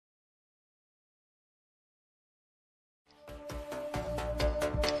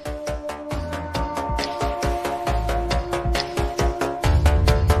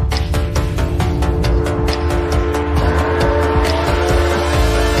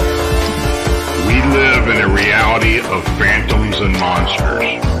of phantoms and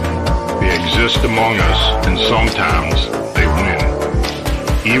monsters. They exist among us, and sometimes they win.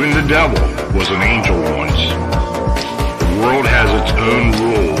 Even the devil was an angel once. The world has its own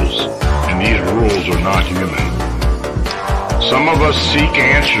rules, and these rules are not human. Some of us seek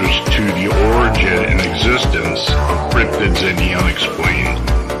answers to the origin and existence of cryptids and the unexplained.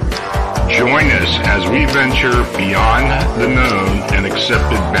 Join us as we venture beyond the known and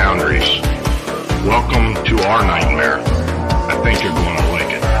accepted boundaries. Welcome to our nightmare. I think you're going to like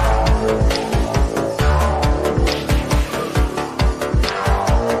it.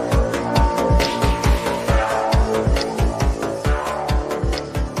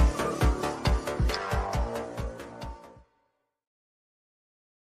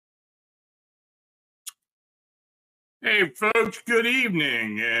 Hey folks, good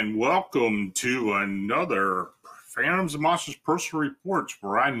evening and welcome to another Phantoms and Monsters Personal Reports,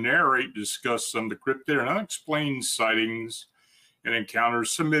 where I narrate, discuss some of the cryptid and unexplained sightings and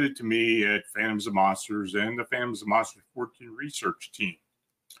encounters submitted to me at Phantoms and Monsters and the Phantoms and Monsters 14 research team.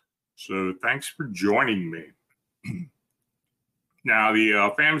 So thanks for joining me. Now,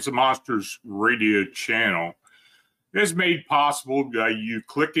 the Phantoms and Monsters radio channel is made possible by you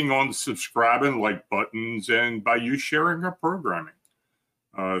clicking on the subscribe and like buttons and by you sharing our programming.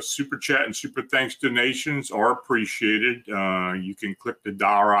 Super chat and super thanks donations are appreciated. You can click the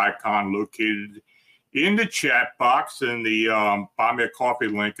dollar icon located in the chat box, and the Buy Me a Coffee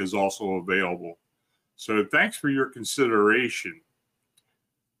link is also available. So thanks for your consideration.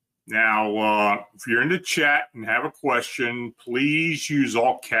 Now, if you're in the chat and have a question, please use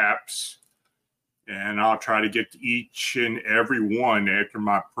all caps, and I'll try to get to each and every one after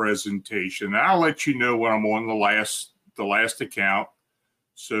my presentation. I'll let you know when I'm on the last account,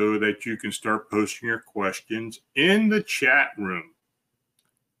 so that you can start posting your questions in the chat room.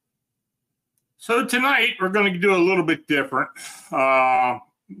 So tonight we're going to do a little bit different.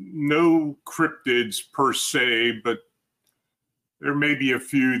 No cryptids per se, but there may be a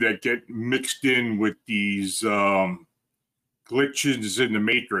few that get mixed in with these glitches in the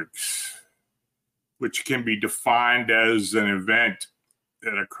matrix, which can be defined as an event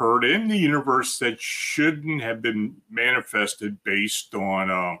that occurred in the universe that shouldn't have been manifested based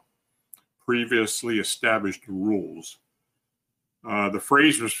on previously established rules. The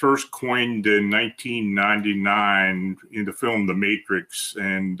phrase was first coined in 1999 in the film The Matrix,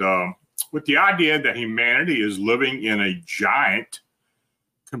 and with the idea that humanity is living in a giant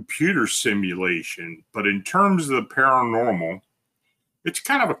computer simulation. But in terms of the paranormal, it's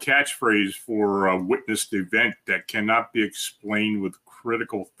kind of a catchphrase for a witnessed event that cannot be explained with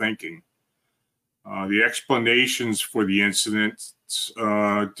critical thinking. The explanations for the incidents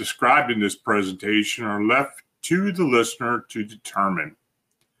described in this presentation are left to the listener to determine.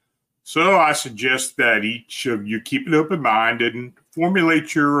 So I suggest that each of you keep an open mind and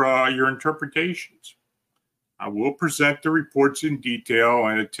formulate your interpretations. I will present the reports in detail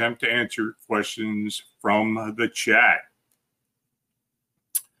and attempt to answer questions from the chat.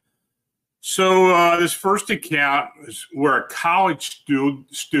 So this first account is where a college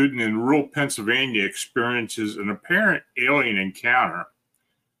student in rural Pennsylvania experiences an apparent alien encounter,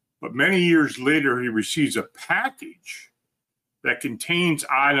 but many years later he receives a package that contains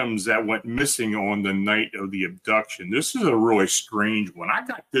items that went missing on the night of the abduction. This is a really strange one. I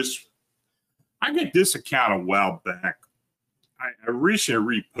got this account a while back. I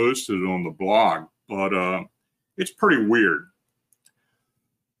recently reposted it on the blog, but it's pretty weird.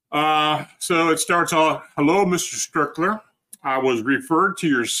 So it starts off, hello, Mr. Strickler. I was referred to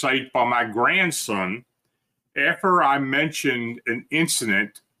your site by my grandson after I mentioned an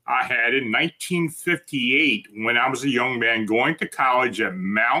incident I had in 1958 when I was a young man going to college at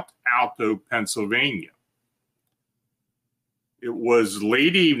Mount Alto, Pennsylvania. It was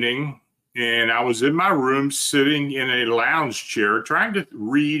late evening, and I was in my room sitting in a lounge chair trying to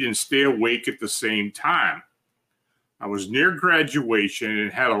read and stay awake at the same time. I was near graduation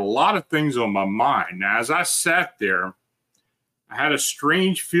and had a lot of things on my mind. Now, as I sat there, I had a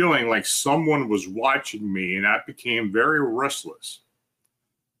strange feeling like someone was watching me, and I became very restless.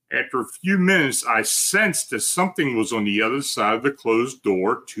 After a few minutes, I sensed that something was on the other side of the closed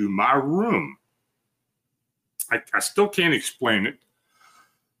door to my room. I still can't explain it.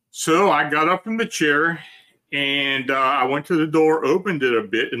 So I got up from the chair, and I went to the door, opened it a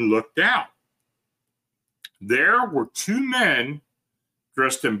bit, and looked out. There were two men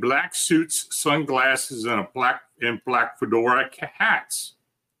dressed in black suits, sunglasses, and black fedora hats.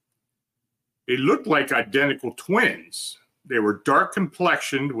 They looked like identical twins. They were dark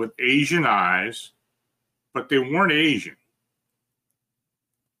complexioned with Asian eyes, but they weren't Asian.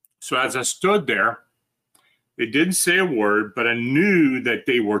 So as I stood there, They didn't say a word, but I knew that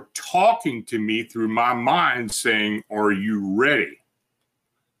they were talking to me through my mind saying, "Are you ready?"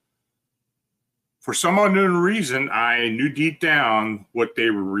 For some unknown reason, I knew deep down what they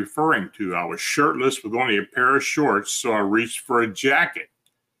were referring to. I was shirtless with only a pair of shorts, so I reached for a jacket.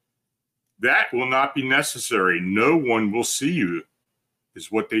 "That will not be necessary. No one will see you,"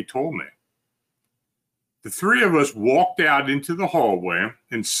 is what they told me. The three of us walked out into the hallway,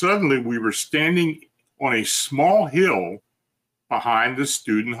 and suddenly we were standing on a small hill behind the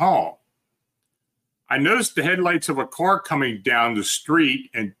student hall. I noticed the headlights of a car coming down the street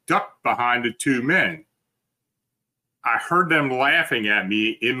and ducked behind the two men. I heard them laughing at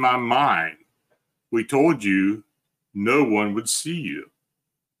me in my mind. "We told you no one would see you."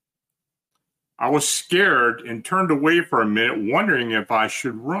 I was scared and turned away for a minute, wondering if I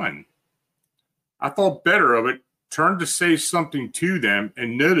should run. I thought better of it, turned to say something to them,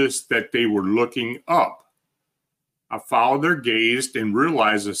 and noticed that they were looking up. I followed their gaze and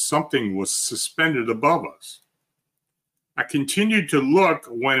realized that something was suspended above us. I continued to look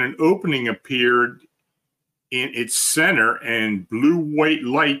when an opening appeared in its center and blue-white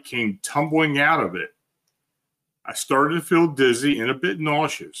light came tumbling out of it. I started to feel dizzy and a bit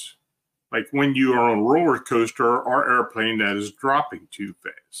nauseous, like when you are on a roller coaster or airplane that is dropping too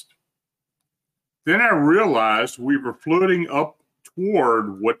fast. Then I realized we were floating up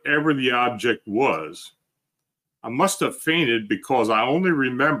toward whatever the object was. I must have fainted because I only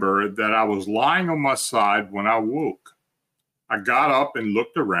remember that I was lying on my side when I woke. I got up and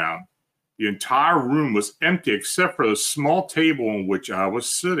looked around. The entire room was empty except for the small table on which I was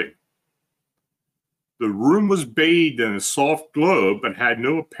sitting. The room was bathed in a soft glow but had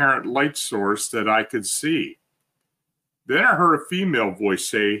no apparent light source that I could see. Then I heard a female voice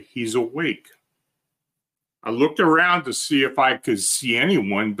say, "He's awake." I looked around to see if I could see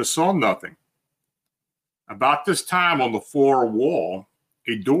anyone, but saw nothing. About this time, on the floor wall,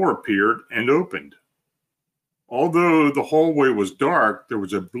 a door appeared and opened. Although the hallway was dark, there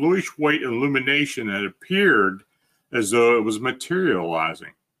was a bluish-white illumination that appeared as though it was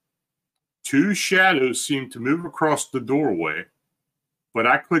materializing. Two shadows seemed to move across the doorway, but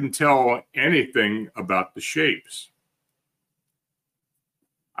I couldn't tell anything about the shapes.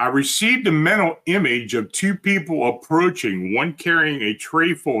 I received a mental image of two people approaching, one carrying a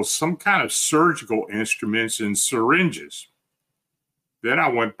tray full of some kind of surgical instruments and syringes. Then I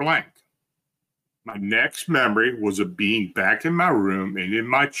went blank. My next memory was of being back in my room and in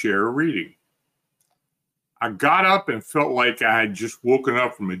my chair reading. I got up and felt like I had just woken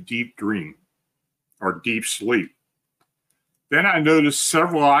up from a deep dream or deep sleep. Then I noticed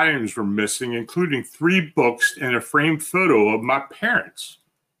several items were missing, including 3 books and a framed photo of my parents.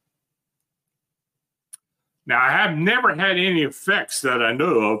 Now, I have never had any effects that I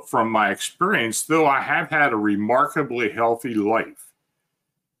know of from my experience, though I have had a remarkably healthy life.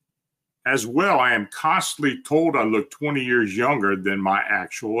 As well, I am constantly told I look 20 years younger than my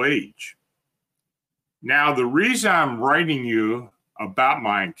actual age. Now, the reason I'm writing you about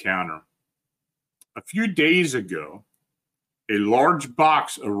my encounter, a few days ago, a large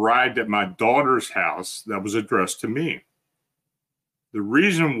box arrived at my daughter's house that was addressed to me. The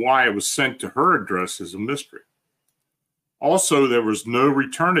reason why it was sent to her address is a mystery. Also, there was no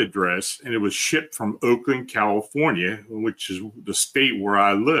return address, and it was shipped from Oakland, California, which is the state where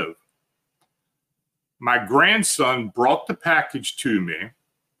I live. My grandson brought the package to me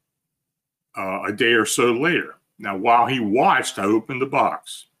a day or so later. Now, while he watched, I opened the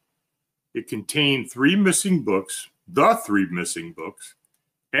box. It contained 3 missing books, the 3 missing books,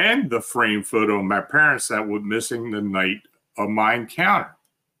 and the framed photo of my parents that were missing the night of my encounter.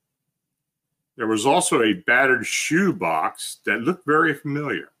 There was also a battered shoe box that looked very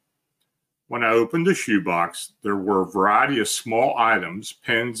familiar. When I opened the shoe box, there were a variety of small items,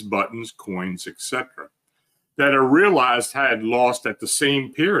 pens, buttons, coins, etc., that I realized I had lost at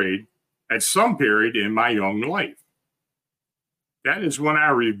some period in my young life. That is when I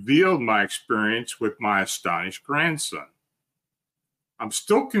revealed my experience with my astonished grandson. I'm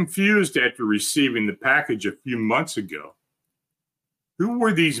still confused after receiving the package a few months ago. Who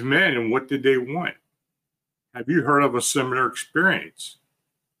were these men and what did they want? Have you heard of a similar experience?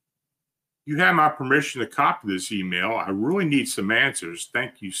 You have my permission to copy this email. I really need some answers.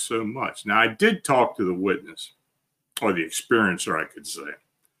 Thank you so much. Now, I did talk to the witness, or the experiencer, I could say.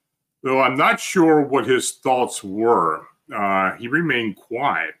 Though I'm not sure what his thoughts were. He remained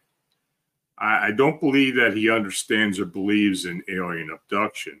quiet. I don't believe that he understands or believes in alien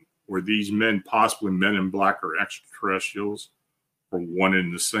abduction. Were these men possibly men in black or extraterrestrials, or one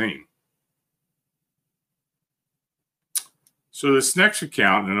and the same? So this next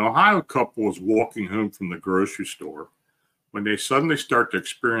account, an Ohio couple was walking home from the grocery store when they suddenly start to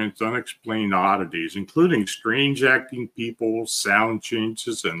experience unexplained oddities, including strange acting people, sound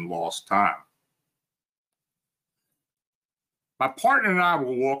changes, and lost time. My partner and I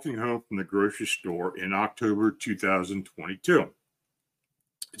were walking home from the grocery store in October 2022.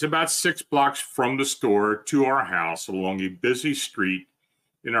 It's about 6 blocks from the store to our house along a busy street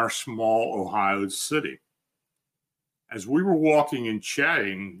in our small Ohio city. As we were walking and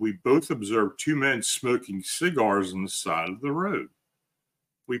chatting, we both observed 2 men smoking cigars on the side of the road.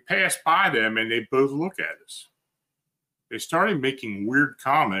 We passed by them and they both looked at us. They started making weird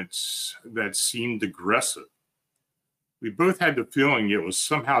comments that seemed aggressive. We both had the feeling it was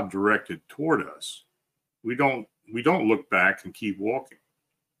somehow directed toward us. We don't look back and keep walking.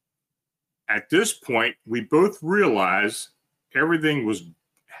 At this point, we both realized everything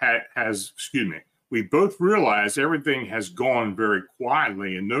has gone very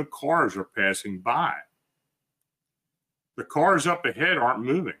quietly and no cars are passing by. The cars up ahead aren't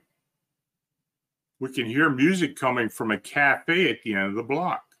moving. We can hear music coming from a cafe at the end of the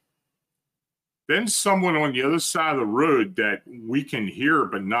block. Then someone on the other side of the road that we can hear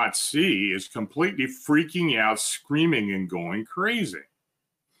but not see is completely freaking out, screaming and going crazy.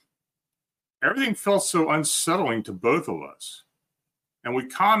 Everything felt so unsettling to both of us. And we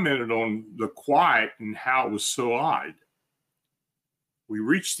commented on the quiet and how it was so odd. We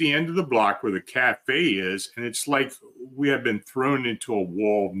reached the end of the block where the cafe is, and it's like we have been thrown into a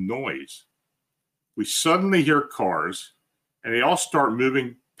wall of noise. We suddenly hear cars, and they all start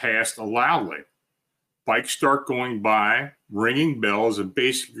moving past loudly. Bikes start going by, ringing bells, and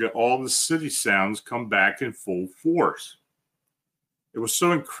basically all the city sounds come back in full force. It was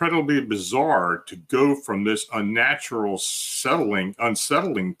so incredibly bizarre to go from this unnatural,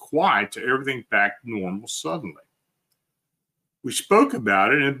 unsettling quiet to everything back to normal suddenly. We spoke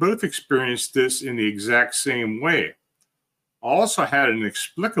about it and both experienced this in the exact same way. I also had an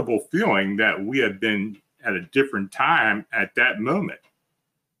inexplicable feeling that we had been at a different time at that moment.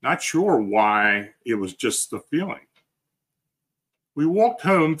 Not sure why, it was just the feeling. We walked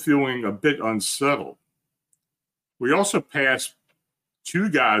home feeling a bit unsettled. We also passed 2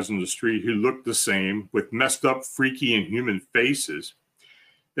 guys on the street who looked the same with messed up, freaky, and human faces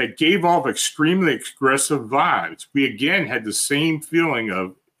that gave off extremely aggressive vibes. We again had the same feeling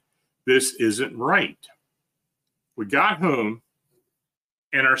of this isn't right. We got home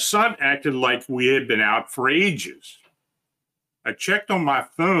and our son acted like we had been out for ages. I checked on my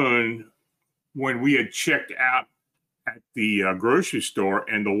phone when we had checked out at the grocery store,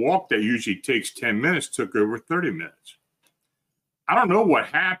 and the walk that usually takes 10 minutes took over 30 minutes. I don't know what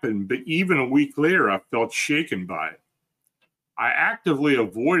happened, but even a week later, I felt shaken by it. I actively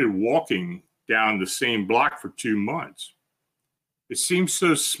avoided walking down the same block for 2 months. It seems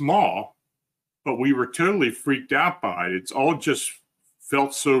so small, but we were totally freaked out by it. It's all just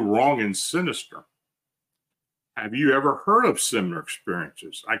felt so wrong and sinister. Have you ever heard of similar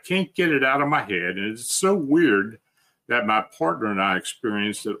experiences? I can't get it out of my head, and it's so weird that my partner and I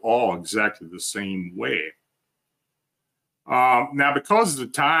experienced it all exactly the same way. Now, because of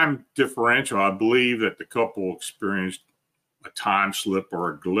the time differential, I believe that the couple experienced a time slip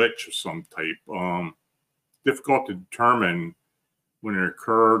or a glitch of some type. Difficult to determine when it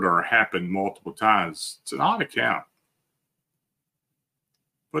occurred or happened multiple times. It's an odd account,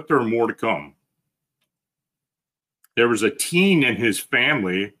 but there are more to come. There was a teen and his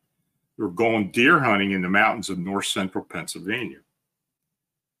family who were going deer hunting in the mountains of north central Pennsylvania.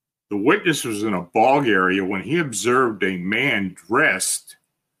 The witness was in a bog area when he observed a man dressed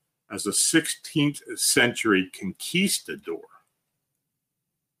as a 16th century conquistador.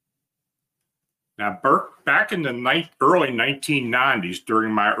 Now, back in the early 1990s,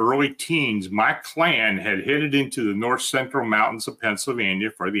 during my early teens, my clan had headed into the north central mountains of Pennsylvania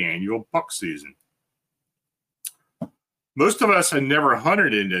for the annual buck season. Most of us had never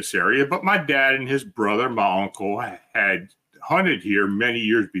hunted in this area, but my dad and his brother, my uncle, had hunted here many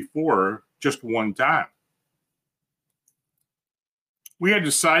years before, just one time. We had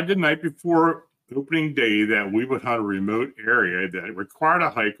decided the night before opening day that we would hunt a remote area that required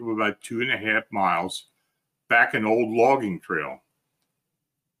a hike of about 2.5 miles back an old logging trail.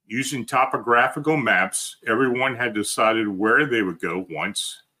 Using topographical maps, everyone had decided where they would go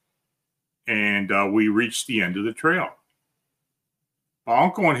once, and we reached the end of the trail. My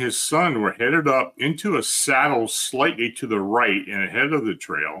uncle and his son were headed up into a saddle slightly to the right and ahead of the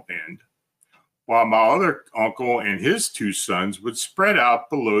trail end, while my other uncle and his 2 sons would spread out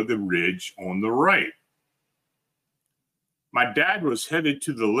below the ridge on the right. My dad was headed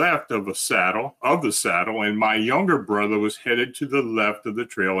to the left of the saddle, and my younger brother was headed to the left of the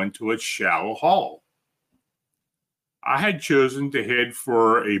trail into a shallow hole. I had chosen to head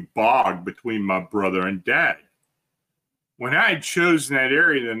for a bog between my brother and dad. When I had chosen that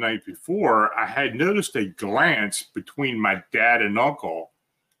area the night before, I had noticed a glance between my dad and uncle,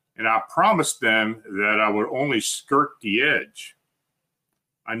 and I promised them that I would only skirt the edge.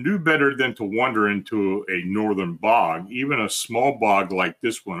 I knew better than to wander into a northern bog. Even a small bog like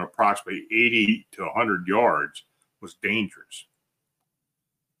this one, approximately 80 to 100 yards, was dangerous.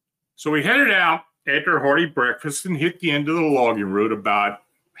 So we headed out after a hearty breakfast and hit the end of the logging road about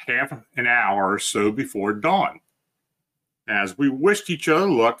half an hour or so before dawn. As we wished each other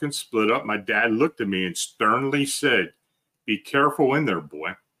luck and split up, my dad looked at me and sternly said, "Be careful in there,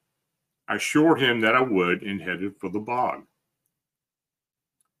 boy." I assured him that I would and headed for the bog.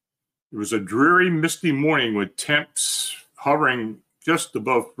 It was a dreary, misty morning with temps hovering just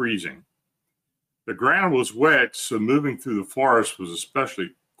above freezing. The ground was wet, so moving through the forest was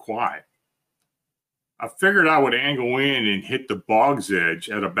especially quiet. I figured I would angle in and hit the bog's edge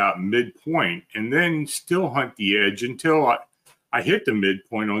at about midpoint and then still hunt the edge until I hit the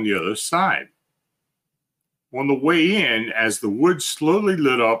midpoint on the other side. On the way in, as the woods slowly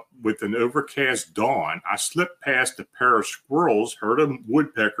lit up with an overcast dawn, I slipped past a pair of squirrels, heard a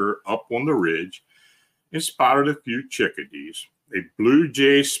woodpecker up on the ridge, and spotted a few chickadees. A blue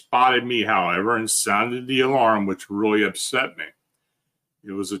jay spotted me, however, and sounded the alarm, which really upset me.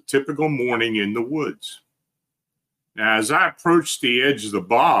 It was a typical morning in the woods. Now, as I approached the edge of the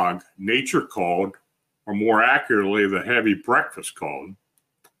bog, nature called, or more accurately, the heavy breakfast called.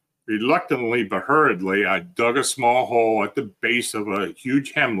 Reluctantly but hurriedly, I dug a small hole at the base of a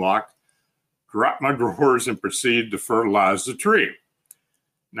huge hemlock, dropped my drawers, and proceeded to fertilize the tree.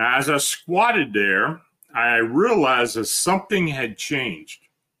 Now, as I squatted there, I realized that something had changed.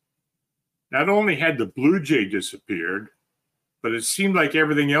 Not only had the blue jay disappeared, but it seemed like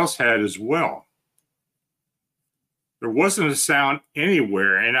everything else had as well. There wasn't a sound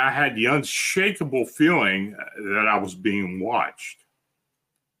anywhere, and I had the unshakable feeling that I was being watched.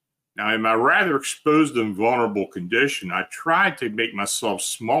 Now, in my rather exposed and vulnerable condition, I tried to make myself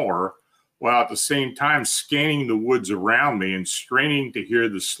smaller while at the same time scanning the woods around me and straining to hear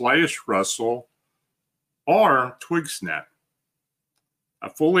the slightest rustle or twig snap. I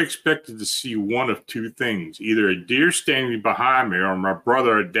fully expected to see one of two things, either a deer standing behind me or my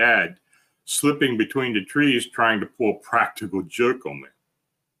brother or dad slipping between the trees trying to pull a practical joke on me.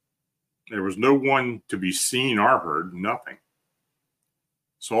 There was no one to be seen or heard, nothing.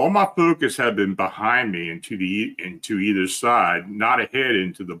 So all my focus had been behind me and to either side, not ahead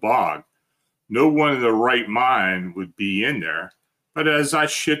into the bog. No one in their right mind would be in there. But as I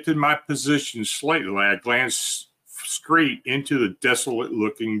shifted my position slightly, I glanced straight into the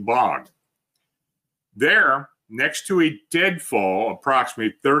desolate-looking bog. There, next to a deadfall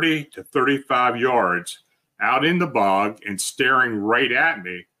approximately 30 to 35 yards out in the bog and staring right at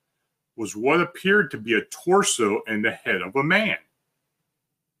me, was what appeared to be a torso and the head of a man.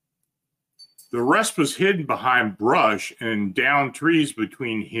 The rest was hidden behind brush and down trees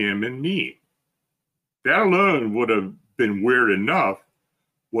between him and me. That alone would have been weird enough.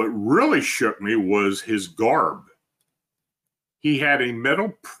 What really shook me was his garb. He had a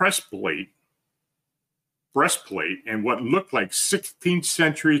metal breastplate, and what looked like 16th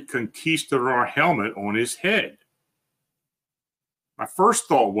century conquistador helmet on his head. My first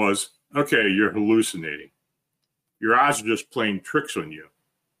thought was, okay, you're hallucinating. Your eyes are just playing tricks on you.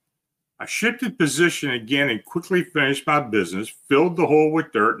 I shifted position again and quickly finished my business, filled the hole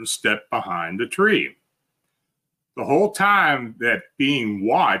with dirt, and stepped behind the tree. The whole time, that being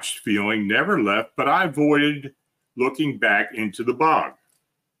watched feeling never left, but I avoided looking back into the bog.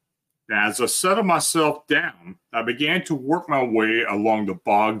 Now, as I settled myself down, I began to work my way along the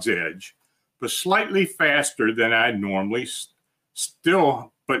bog's edge, but slightly faster than I normally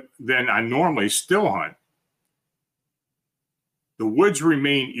still hunt. The woods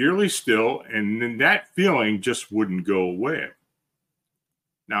remained eerily still, and then that feeling just wouldn't go away.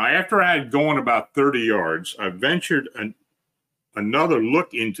 Now, after I had gone about 30 yards, I ventured another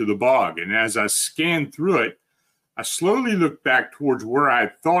look into the bog, and as I scanned through it, I slowly looked back towards where I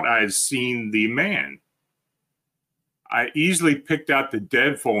thought I had seen the man. I easily picked out the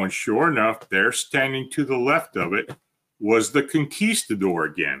deadfall, and sure enough, there, standing to the left of it, was the conquistador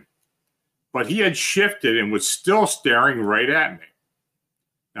again. But he had shifted and was still staring right at me.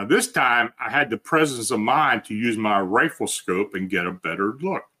 Now, this time, I had the presence of mind to use my rifle scope and get a better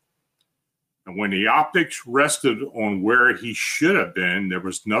look. And when the optics rested on where he should have been, there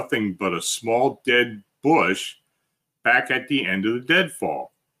was nothing but a small dead bush back at the end of the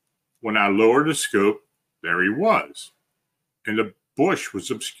deadfall. When I lowered the scope, there he was, and the bush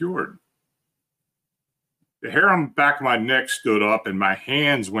was obscured. The hair on the back of my neck stood up, and my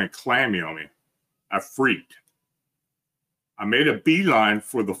hands went clammy on me. I freaked. I made a beeline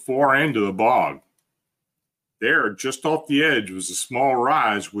for the far end of the bog. There, just off the edge, was a small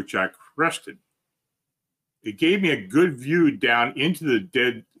rise, which I crested. It gave me a good view down into the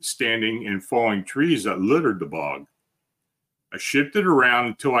dead, standing, and falling trees that littered the bog. I shifted around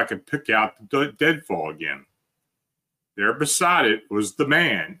until I could pick out the deadfall again. There beside it was the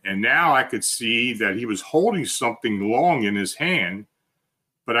man, and now I could see that he was holding something long in his hand,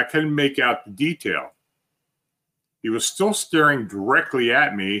 but I couldn't make out the detail. He was still staring directly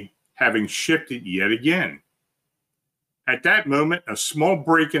at me, having shifted yet again. At that moment, a small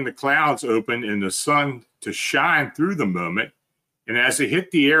break in the clouds opened and the sun to shine through the moment, and as it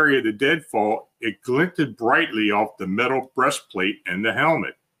hit the area of the deadfall, it glinted brightly off the metal breastplate and the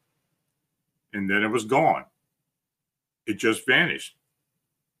helmet. And then it was gone. It just vanished.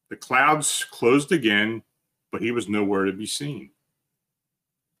 The clouds closed again, but he was nowhere to be seen.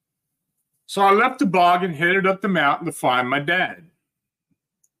 So I left the bog and headed up the mountain to find my dad.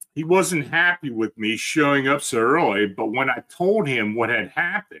 He wasn't happy with me showing up so early, but when I told him what had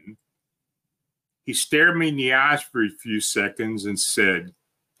happened, he stared me in the eyes for a few seconds and said,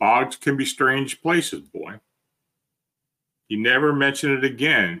 "Bogs can be strange places, boy." He never mentioned it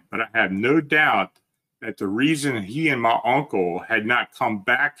again, but I have no doubt that the reason he and my uncle had not come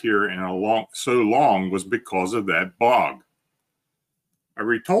back here in so long was because of that bog. I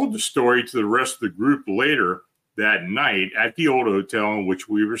retold the story to the rest of the group later that night at the old hotel in which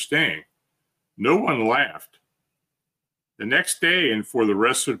we were staying. No one laughed. The next day and for the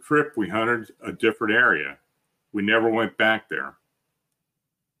rest of the trip, we hunted a different area. We never went back there.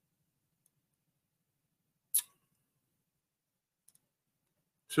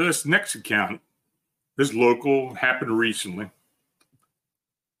 So this next account is local, happened recently.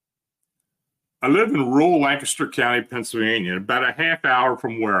 I live in rural Lancaster County, Pennsylvania, about a half hour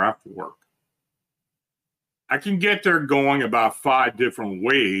from where I work. I can get there going about 5 different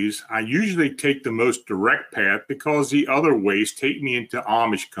ways. I usually take the most direct path because the other ways take me into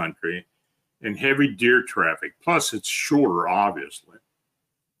Amish country and heavy deer traffic. Plus, it's shorter, obviously.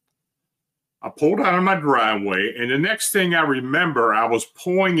 I pulled out of my driveway, and the next thing I remember, I was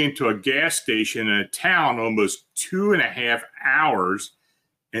pulling into a gas station in a town almost 2.5 hours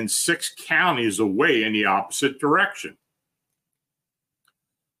and 6 counties away in the opposite direction.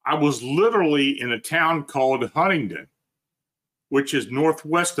 I was literally in a town called Huntingdon, which is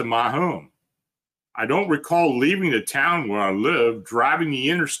northwest of my home. I don't recall leaving the town where I live, driving the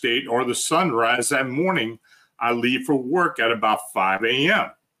interstate, or the sunrise that morning. I leave for work at about 5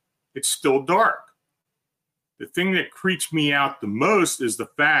 a.m. It's still dark. The thing that creeps me out the most is the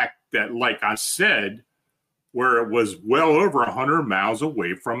fact that, like I said, where it was well over 100 miles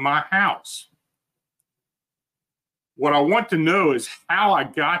away from my house. What I want to know is how I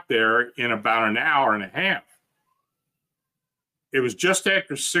got there in about an hour and a half. It was just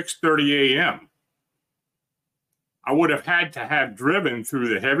after 6:30 a.m. I would have had to have driven through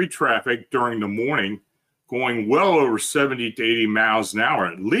the heavy traffic during the morning, going well over 70 to 80 miles an hour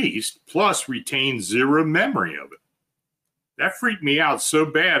at least, plus retained zero memory of it. That freaked me out so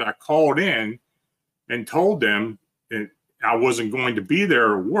bad I called in and told them that I wasn't going to be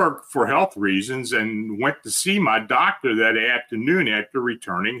there at work for health reasons and went to see my doctor that afternoon after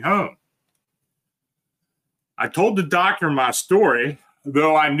returning home. I told the doctor my story,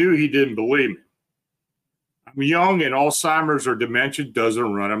 though I knew he didn't believe me. I'm young and Alzheimer's or dementia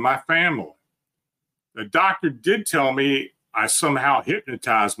doesn't run in my family. The doctor did tell me I somehow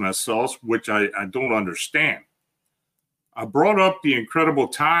hypnotized myself, which I don't understand. I brought up the incredible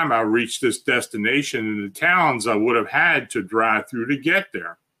time I reached this destination and the towns I would have had to drive through to get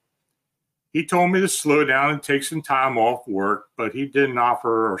there. He told me to slow down and take some time off work, but he didn't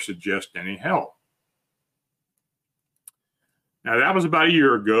offer or suggest any help. Now, that was about a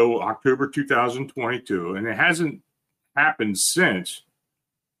year ago, October 2022, and it hasn't happened since.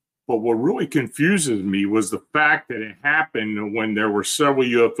 But what really confuses me was the fact that it happened when there were several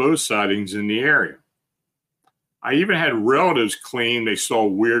UFO sightings in the area. I even had relatives claim they saw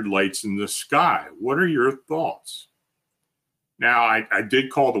weird lights in the sky. What are your thoughts? Now, I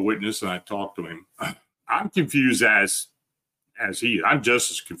did call the witness and I talked to him. I'm confused as he is. I'm just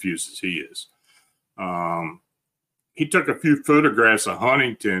as confused as he is. He took a few photographs of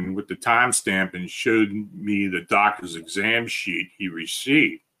Huntington with the timestamp and showed me the doctor's exam sheet he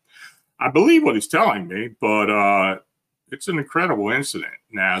received. I believe what he's telling me, but It's an incredible incident.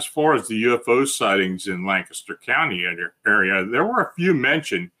 Now, as far as the UFO sightings in Lancaster County area, there were a few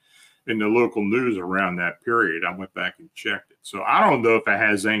mentioned in the local news around that period. I went back and checked it. So I don't know if it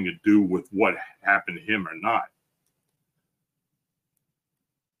has anything to do with what happened to him or not.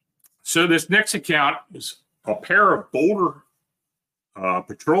 So this next account is a pair of Boulder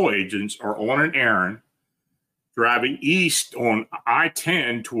patrol agents are on an errand driving east on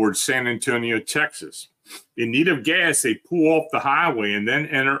I-10 towards San Antonio, Texas. In need of gas, they pull off the highway and then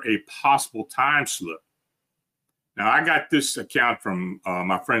enter a possible time slip. Now, I got this account from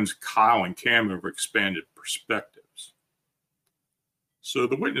my friends Kyle and Cam of Expanded Perspectives. So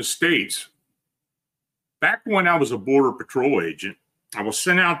the witness states, back when I was a Border Patrol agent, I was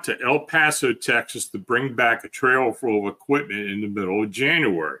sent out to El Paso, Texas to bring back a trailer full of equipment in the middle of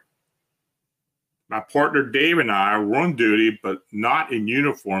January. My partner Dave and I were on duty, but not in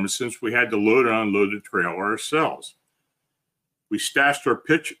uniform since we had to load and unload the trailer ourselves. We stashed our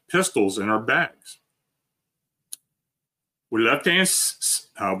pistols in our bags. We left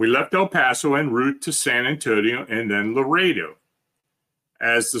El Paso en route to San Antonio and then Laredo.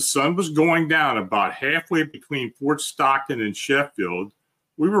 As the sun was going down about halfway between Fort Stockton and Sheffield,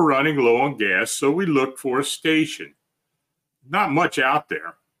 we were running low on gas, so we looked for a station. Not much out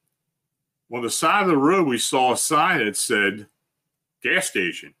there. On the side of the road, we saw a sign that said, gas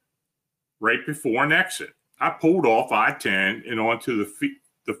station, right before an exit. I pulled off I-10 and onto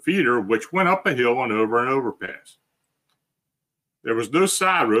the feeder, which went up a hill and over an overpass. There was no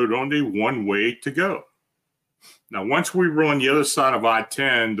side road, only one way to go. Now, once we were on the other side of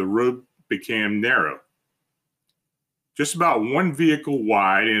I-10, the road became narrow. Just about one vehicle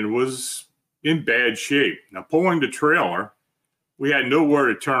wide, and it was in bad shape. Now, pulling the trailer, we had nowhere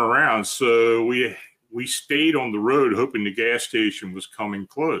to turn around, so we stayed on the road hoping the gas station was coming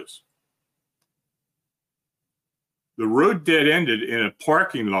close. The road dead-ended in a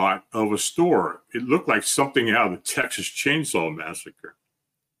parking lot of a store. It looked like something out of the Texas Chainsaw Massacre.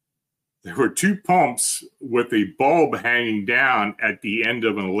 There were two pumps with a bulb hanging down at the end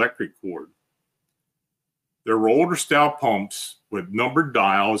of an electric cord. There were older style pumps with numbered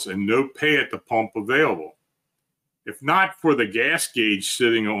dials and no pay at the pump available. If not for the gas gauge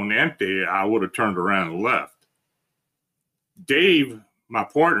sitting on empty, I would have turned around and left. Dave, my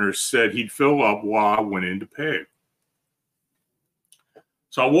partner, said he'd fill up while I went in to pay.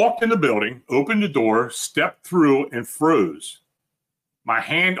 So I walked in the building, opened the door, stepped through, and froze. My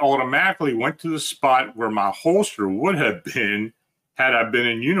hand automatically went to the spot where my holster would have been had I been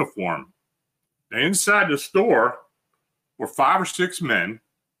in uniform. Now, inside the store were 5 or 6 men,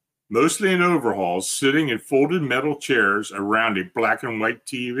 mostly in overalls, sitting in folded metal chairs around a black and white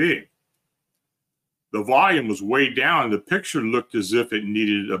TV. The volume was way down, and the picture looked as if it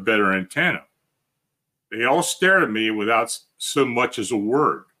needed a better antenna. They all stared at me without so much as a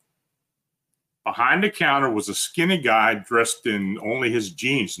word. Behind the counter was a skinny guy dressed in only his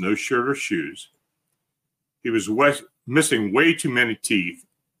jeans, no shirt or shoes. He was missing way too many teeth.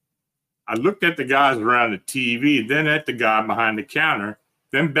 I looked at the guys around the TV, then at the guy behind the counter,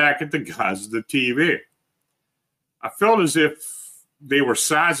 then back at the guys at the TV. I felt as if they were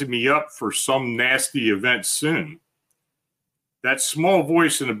sizing me up for some nasty event soon. That small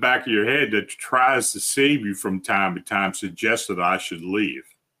voice in the back of your head that tries to save you from time to time suggested I should leave.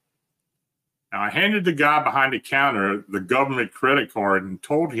 Now, I handed the guy behind the counter the government credit card and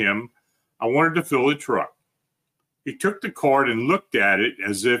told him I wanted to fill the truck. He took the card and looked at it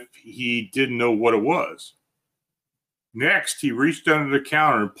as if he didn't know what it was. Next, he reached under the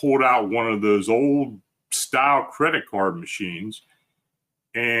counter and pulled out one of those old-style credit card machines,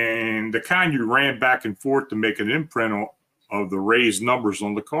 and the kind you ran back and forth to make an imprint of the raised numbers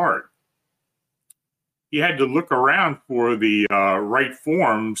on the card. He had to look around for the right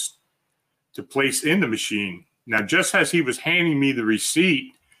forms to place in the machine. Now, just as he was handing me the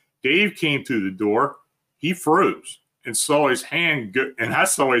receipt, Dave came through the door. He froze and saw his hand go, and I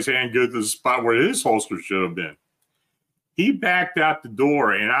saw his hand go to the spot where his holster should have been. He backed out the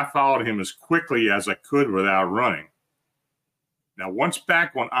door, and I followed him as quickly as I could without running. Now, once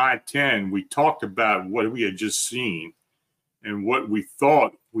back on I-10, we talked about what we had just seen and what we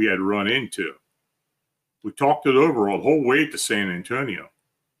thought we had run into. We talked it over the whole way to San Antonio.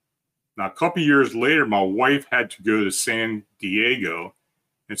 Now, a couple years later, my wife had to go to San Diego.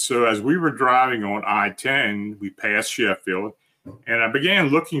 And so as we were driving on I-10, we passed Sheffield, and I began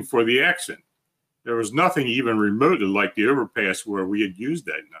looking for the exit. There was nothing even remotely like the overpass where we had used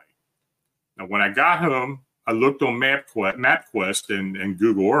that night. Now, when I got home, I looked on MapQuest and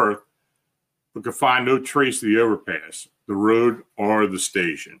Google Earth, but could find no trace of the overpass, the road, or the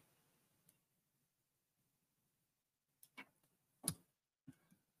station.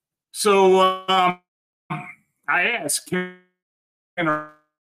 So I asked, can a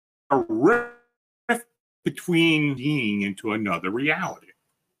rift between being into another reality?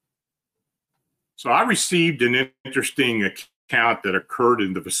 So I received an interesting account that occurred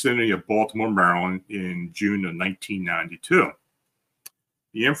in the vicinity of Baltimore, Maryland in June of 1992.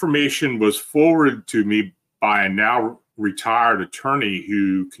 The information was forwarded to me by a now retired attorney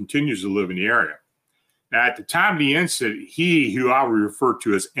who continues to live in the area. Now, at the time of the incident, he, who I will refer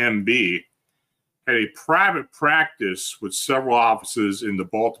to as MB, had a private practice with several offices in the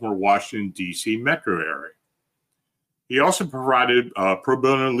Baltimore, Washington, D.C. metro area. He also provided pro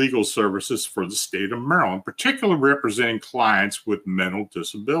bono legal services for the state of Maryland, particularly representing clients with mental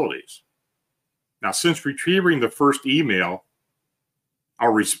disabilities. Now, since receiving the first email,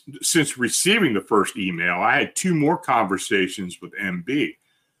 I had two more conversations with MB,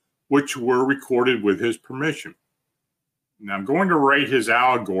 which were recorded with his permission. Now, I'm going to write his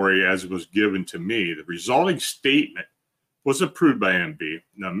allegory as it was given to me. The resulting statement was approved by MB.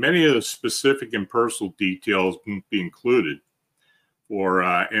 Now, many of the specific and personal details won't be included for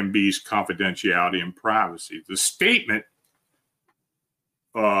MB's confidentiality and privacy. The statement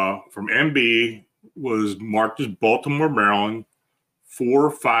from MB was marked as Baltimore, Maryland,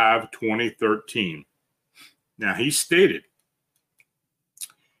 4/5/2013. Now, he stated,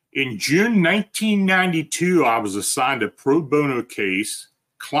 in June 1992, I was assigned a pro bono case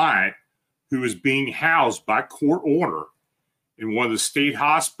client who was being housed by court order in one of the state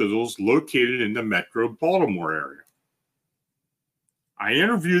hospitals located in the metro Baltimore area. I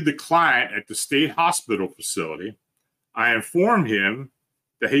interviewed the client at the state hospital facility. I informed him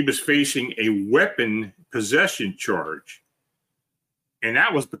that he was facing a weapon possession charge, and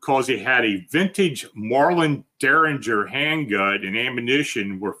that was because he had a vintage Marlin Derringer handgun and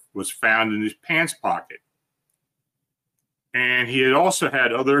ammunition was found in his pants pocket. And he had also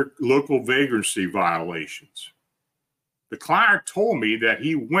had other local vagrancy violations. The client told me that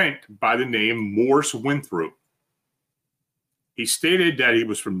he went by the name Morris Winthrop. He stated that he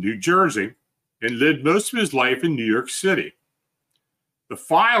was from New Jersey and lived most of his life in New York City. The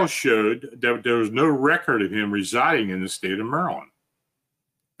file showed that there was no record of him residing in the state of Maryland.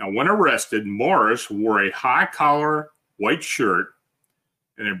 Now, when arrested, Morris wore a high-collar white shirt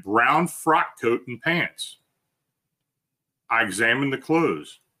and a brown frock coat and pants. I examined the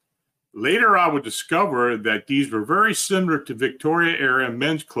clothes. Later, I would discover that these were very similar to Victoria-era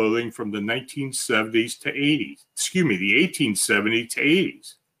men's clothing from the 1870s to 80s.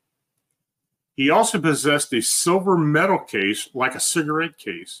 He also possessed a silver metal case like a cigarette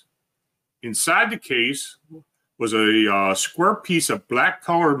case. Inside the case was a square piece of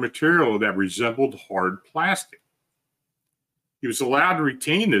black-colored material that resembled hard plastic. He was allowed to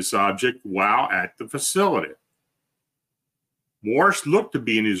retain this object while at the facility. Morris looked to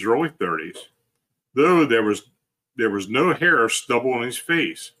be in his early 30s, though there was no hair or stubble on his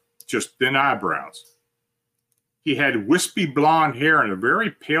face, just thin eyebrows. He had wispy blonde hair and a very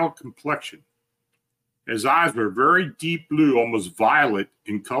pale complexion. His eyes were very deep blue, almost violet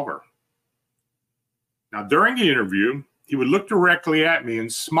in color. Now, during the interview, he would look directly at me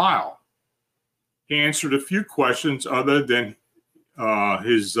and smile. He answered a few questions other than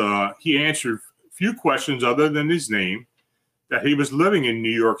his name, that he was living in New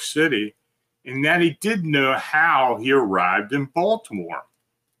York City, and that he did know how he arrived in Baltimore.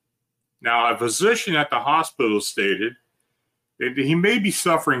 Now, a physician at the hospital stated that he may be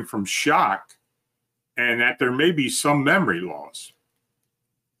suffering from shock and that there may be some memory loss.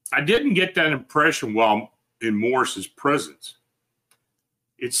 I didn't get that impression while in Morris's presence.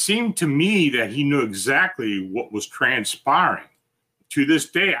 It seemed to me that he knew exactly what was transpiring. To this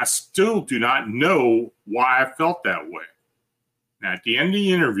day, I still do not know why I felt that way. Now, at the end of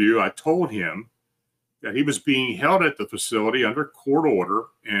the interview, I told him that he was being held at the facility under court order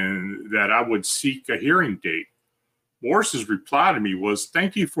and that I would seek a hearing date. Morris's reply to me was,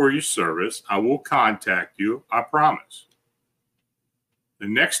 "Thank you for your service. I will contact you. I promise." The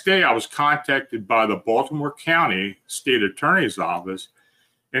next day, I was contacted by the Baltimore County State Attorney's Office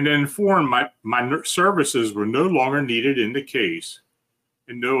and informed my services were no longer needed in the case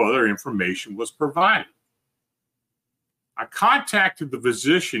and no other information was provided. I contacted the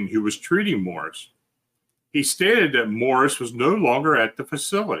physician who was treating Morris. He stated that Morris was no longer at the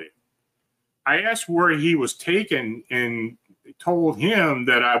facility. I asked where he was taken and told him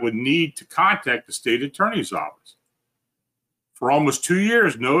that I would need to contact the state attorney's office. For almost 2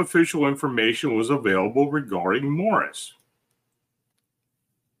 years, no official information was available regarding Morris.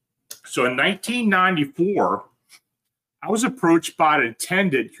 So in 1994, I was approached by an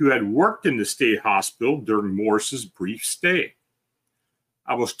attendant who had worked in the state hospital during Morris's brief stay.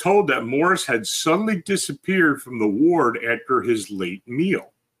 I was told that Morris had suddenly disappeared from the ward after his late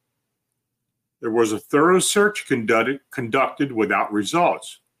meal. There was a thorough search conducted without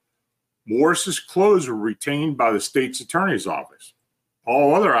results. Morris's clothes were retained by the state's attorney's office.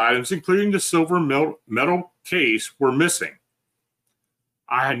 All other items, including the silver metal case, were missing.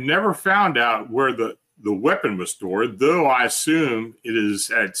 I had never found out where the weapon was stored, though I assume it is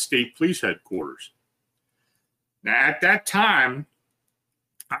at state police headquarters. Now, at that time,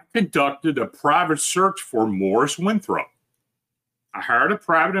 I conducted a private search for Morris Winthrop. I hired a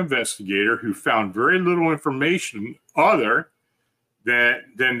private investigator who found very little information other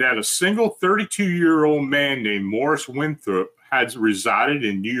than that a single 32-year-old man named Morris Winthrop had resided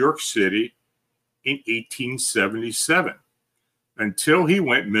in New York City in 1877 until he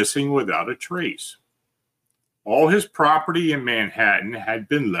went missing without a trace. All his property in Manhattan had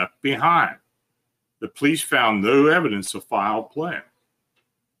been left behind. The police found no evidence of foul play.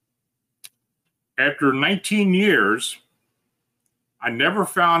 After 19 years, I never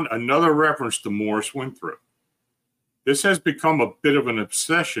found another reference to Morris Winthrop. This has become a bit of an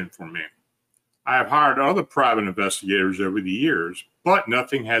obsession for me. I have hired other private investigators over the years, but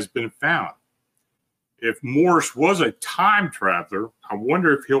nothing has been found. If Morris was a time traveler, I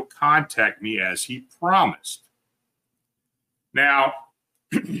wonder if he'll contact me as he promised. Now,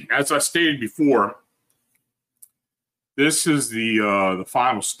 as I stated before, this is the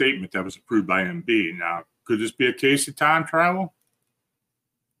final statement that was approved by MB. Now, could this be a case of time travel?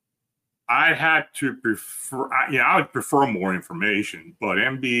 I would prefer more information, but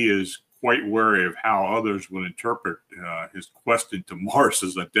MB is quite wary of how others would interpret his question to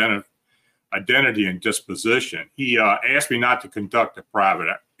Morris's identity and disposition. He asked me not to conduct a private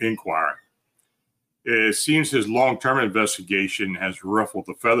inquiry. It seems his long-term investigation has ruffled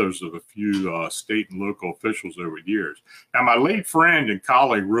the feathers of a few state and local officials over the years. Now, my late friend and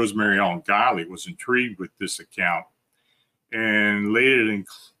colleague, Rosemary Ellen Guiley, was intrigued with this account and later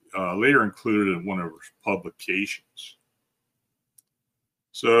included in one of her publications.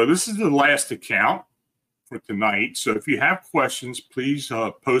 So this is the last account for tonight. So if you have questions, please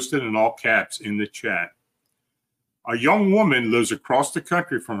post it in all caps in the chat. A young woman lives across the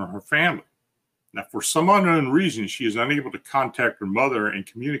country from her family. Now, for some unknown reason, she is unable to contact her mother, and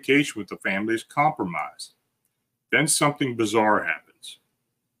communication with the family is compromised. Then something bizarre happens.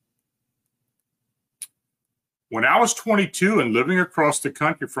 When I was 22 and living across the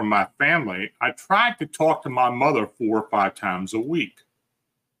country from my family, I tried to talk to my mother 4 or 5 times a week.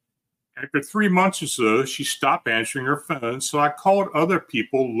 After 3 months or so, she stopped answering her phone, so I called other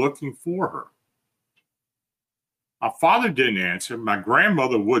people looking for her. My father didn't answer. My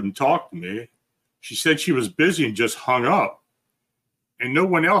grandmother wouldn't talk to me. She said she was busy and just hung up, and no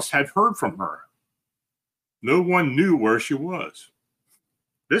one else had heard from her. No one knew where she was.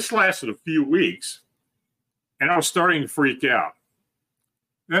 This lasted a few weeks, and I was starting to freak out.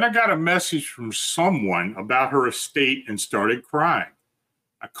 Then I got a message from someone about her estate and started crying.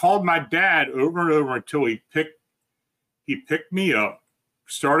 I called my dad over and over until he picked me up,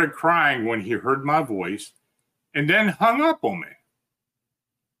 started crying when he heard my voice, and then hung up on me.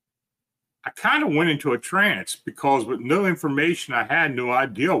 I kind of went into a trance because with no information, I had no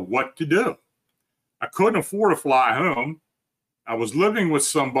idea what to do. I couldn't afford to fly home. I was living with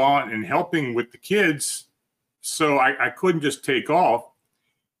someone and helping with the kids, so I couldn't just take off.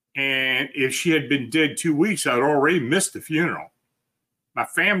 And if she had been dead 2 weeks, I'd already missed the funeral. My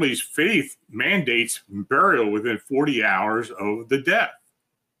family's faith mandates burial within 40 hours of the death.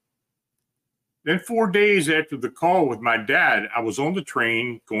 Then 4 days after the call with my dad, I was on the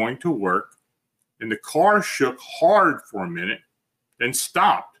train going to work, and the car shook hard for a minute, then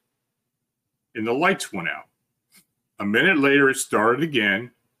stopped, and the lights went out. A minute later, it started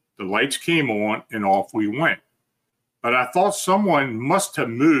again. The lights came on, and off we went. But I thought someone must have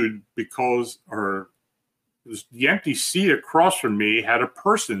moved because the empty seat across from me had a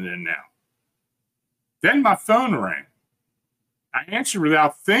person in now. Then my phone rang. I answered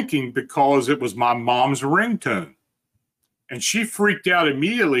without thinking because it was my mom's ringtone. And she freaked out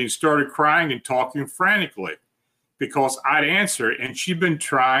immediately and started crying and talking frantically because I'd answer, and she'd been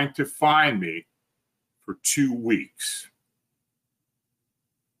trying to find me for 2 weeks.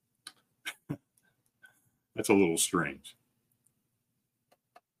 That's a little strange.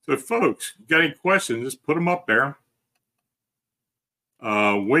 So, folks, you got any questions, just put them up there.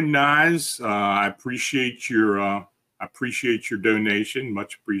 Win Nyes, I appreciate your donation.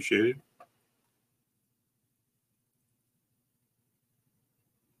 Much appreciated.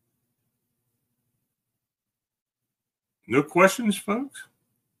 No questions, folks?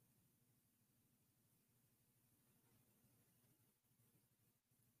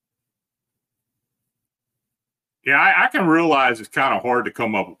 Yeah, I can realize it's kind of hard to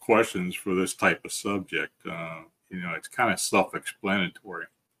come up with questions for this type of subject. It's kind of self-explanatory.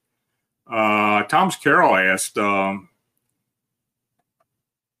 Thomas Carroll asked,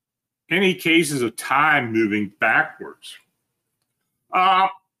 any cases of time moving backwards?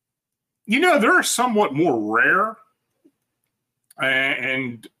 They're somewhat more rare.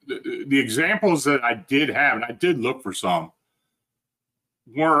 And the examples that I did have, and I did look for some,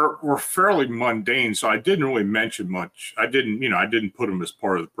 were fairly mundane, so I didn't really mention much. I didn't put them as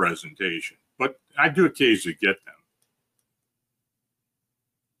part of the presentation, but I do occasionally get them.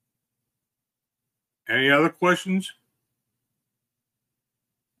 Any other questions?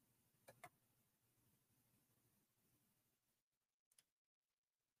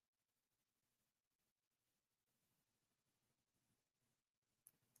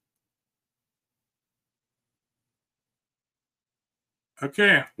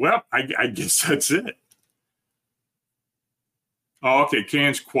 Okay, well, I guess that's it. Oh, okay,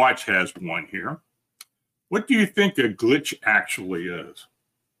 Can's Quatch has one here. What do you think a glitch actually is?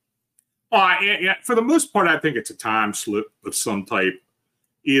 Yeah, for the most part, I think it's a time slip of some type.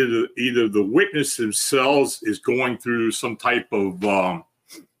 Either the witness themselves is going through some type of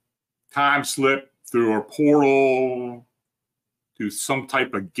time slip through a portal, through some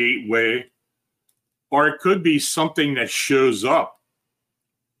type of gateway, or it could be something that shows up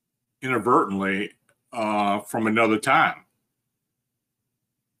inadvertently from another time.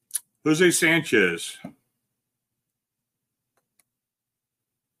 Jose Sanchez.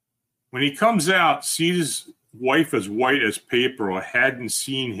 When he comes out, sees his wife as white as paper or hadn't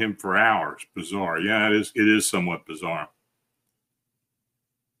seen him for hours. Bizarre. Yeah, it is somewhat bizarre.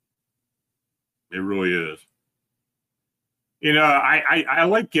 It really is. I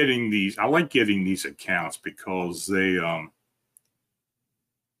like getting these. I like getting these accounts because they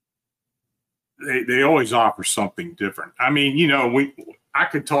always offer something different. I mean, I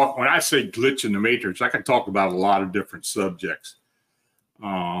could talk, when I say glitch in the matrix, I could talk about a lot of different subjects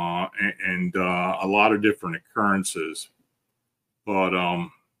and a lot of different occurrences. But,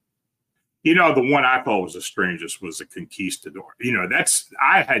 the one I thought was the strangest was the conquistador.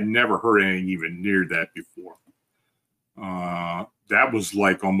 I had never heard anything even near that before. That was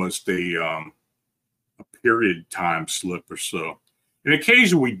like almost a period time slip or so. And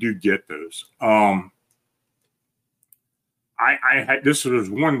occasionally we do get those. This was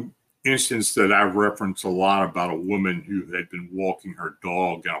one instance that I reference a lot about a woman who had been walking her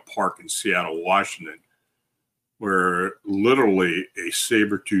dog in a park in Seattle, Washington, where literally a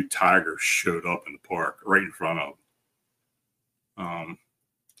saber-toothed tiger showed up in the park right in front of them.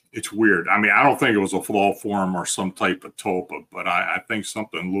 It's weird. I mean, I don't think it was a flaw form or some type of tulpa, but I think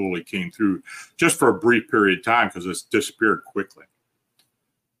something literally came through just for a brief period of time because it's disappeared quickly.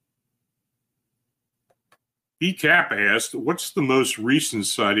 E-Cap asked, what's the most recent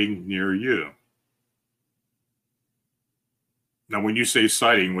sighting near you? Now, when you say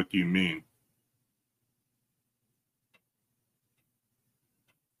sighting, what do you mean?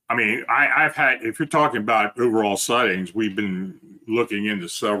 I mean, I've had, if you're talking about overall sightings, we've been looking into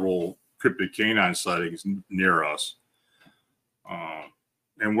several cryptid canine sightings near us.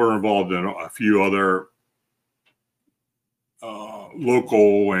 And we're involved in a few other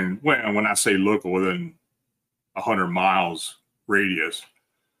local, and when I say local, within 100 miles radius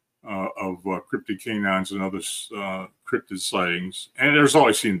of cryptid canines and other cryptid sightings. And there's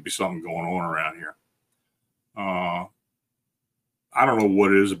always seemed to be something going on around here. I don't know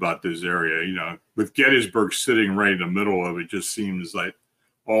what it is about this area. With Gettysburg sitting right in the middle of it, just seems like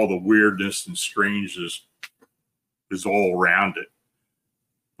all the weirdness and strangeness is all around it.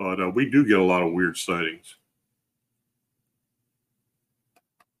 But we do get a lot of weird sightings.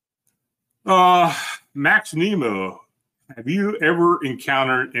 Max Nemo, have you ever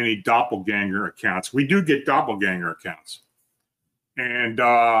encountered any doppelganger accounts? We do get doppelganger accounts. And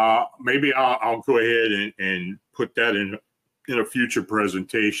maybe I'll go ahead and put that in a future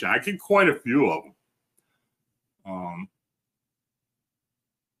presentation. I get quite a few of them.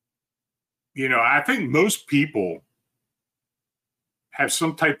 I think most people have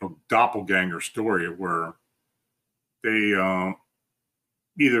some type of doppelganger story where they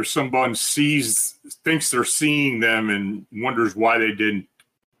either someone thinks they're seeing them and wonders why they didn't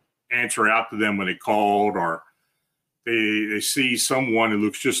answer out to them when they called, or they see someone who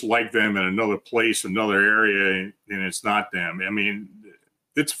looks just like them in another place, another area, and it's not them. I mean,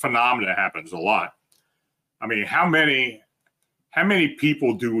 it's a phenomenon that happens a lot. I mean, how many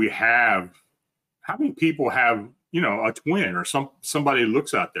people do we have? How many people have, a twin or somebody who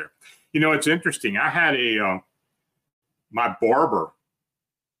looks out there? It's interesting. I had my barber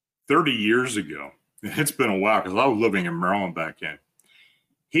 30 years ago. It's been a while because I was living in Maryland back then.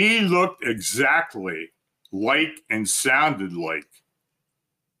 He looked exactly like and sounded like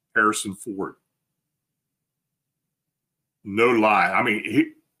Harrison Ford. No lie. I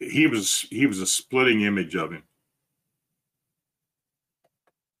mean, he was a splitting image of him.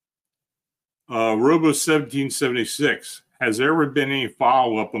 Robo 1776. Has there ever been any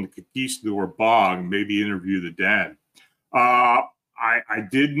follow up on the Conquistador Bog? Maybe interview the dad. I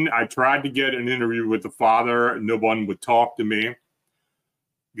didn't. I tried to get an interview with the father. No one would talk to me.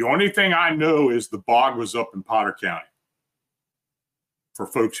 The only thing I know is the bog was up in Potter County. For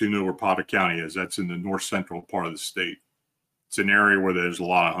folks who know where Potter County is, that's in the north central part of the state. It's an area where there's a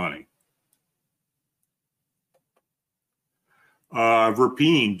lot of hunting.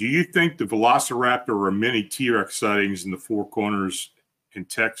 Verpine, do you think the Velociraptor or many T-Rex sightings in the Four Corners in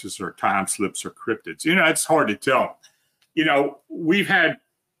Texas are time slips or cryptids? You know, it's hard to tell. You know,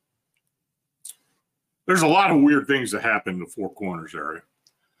 there's a lot of weird things that happen in the Four Corners area.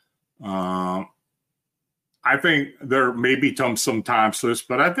 I think there may be some time slips,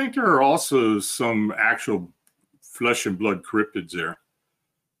 but I think there are also some actual flesh and blood cryptids there.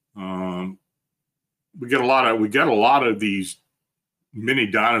 We get a lot of these mini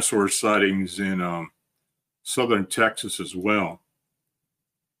dinosaur sightings in southern Texas as well.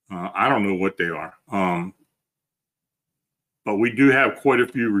 I don't know what they are, but we do have quite a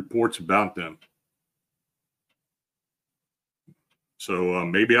few reports about them. So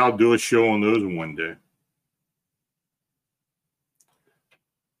maybe I'll do a show on those one day.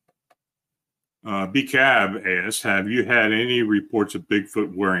 B-Cab asks, have you had any reports of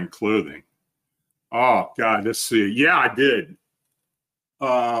Bigfoot wearing clothing? Oh, God, let's see. Yeah, I did.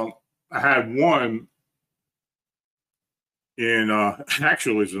 I had one in,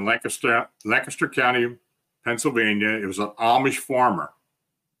 actually, it was in Lancaster County, Pennsylvania. It was an Amish farmer.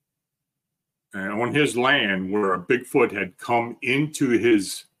 And on his land where a Bigfoot had come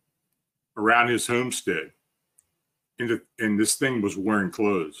around his homestead. And this thing was wearing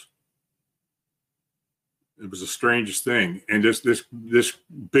clothes. It was the strangest thing. And this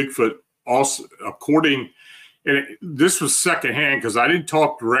Bigfoot also, this was secondhand because I didn't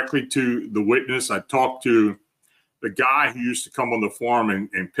talk directly to the witness. I talked to the guy who used to come on the farm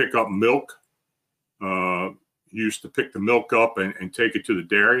and pick up milk. He used to pick the milk up and take it to the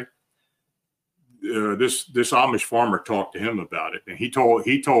dairy. This Amish farmer talked to him about it, and he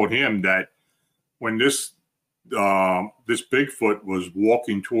told him that when this Bigfoot was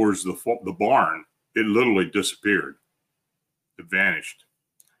walking towards the barn, it literally disappeared. It vanished.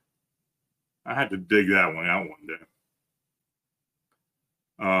 I had to dig that one out one day.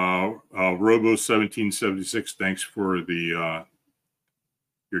 Robo 1776, thanks for your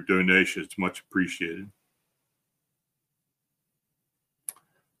donation. It's much appreciated.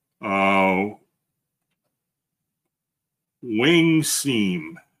 Wing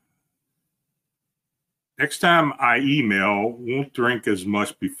seam. Next time I email, won't drink as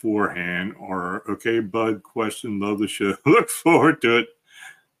much beforehand. Or, okay, bud, question, love the show. Look forward to it.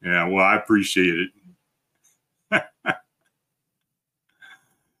 Yeah, well, I appreciate it.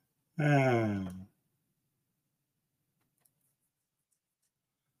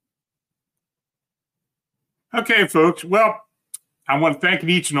 Okay, folks. Well, I want to thank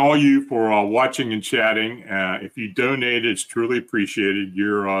each and all you for watching and chatting. If you donated, it's truly appreciated.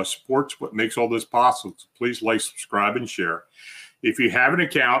 Your support's what makes all this possible. So please like, subscribe, and share. If you have an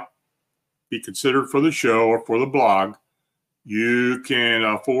account, be considered for the show or for the blog, you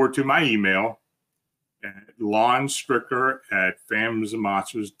can forward to my email at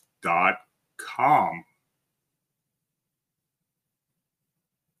lonstrickler@famsandmonsters.com.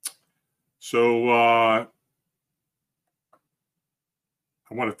 So I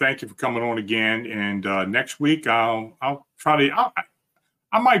want to thank you for coming on again. And next week, I'll try to,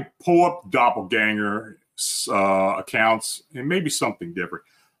 I might pull up Doppelganger accounts and maybe something different.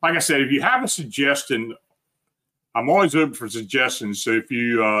 Like I said, if you have a suggestion, I'm always open for suggestions. So if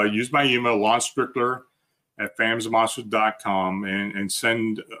you use my email, lonstrickler@famsandmonsters.com and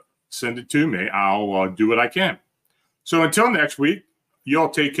send it to me, I'll do what I can. So until next week, you all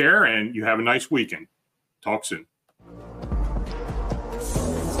take care and you have a nice weekend. Talk soon.